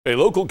A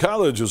local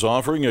college is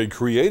offering a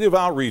creative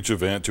outreach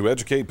event to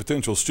educate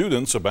potential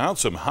students about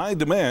some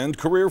high-demand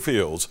career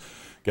fields.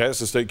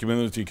 Gadsden State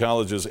Community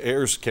College's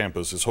Ayers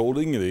campus is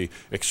holding the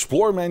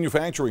Explore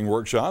Manufacturing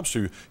workshops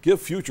to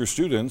give future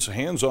students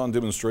hands-on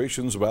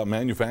demonstrations about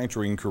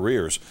manufacturing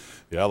careers.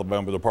 The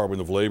Alabama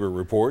Department of Labor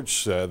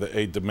reports that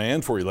a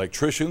demand for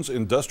electricians,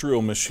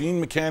 industrial machine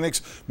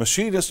mechanics,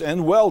 machinists,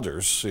 and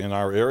welders in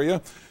our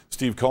area.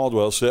 Steve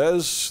Caldwell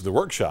says the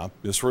workshop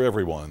is for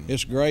everyone.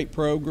 It's a great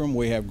program.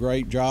 We have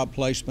great job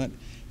placement.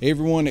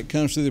 Everyone that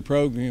comes through the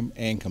program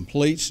and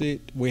completes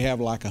it, we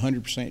have like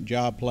 100%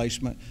 job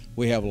placement.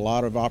 We have a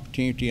lot of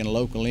opportunity in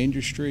local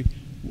industry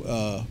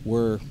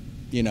where,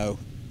 you know,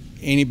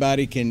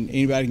 anybody can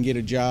get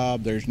a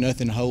job. There's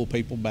nothing to hold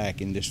people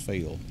back in this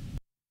field.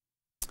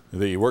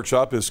 The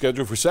workshop is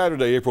scheduled for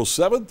Saturday, April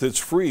 7th. It's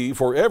free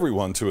for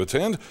everyone to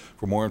attend.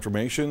 For more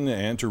information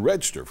and to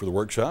register for the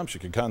workshops,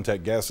 you can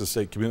contact Gadsden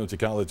State Community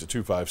College at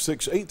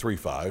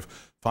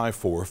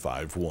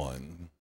 256-835-5451.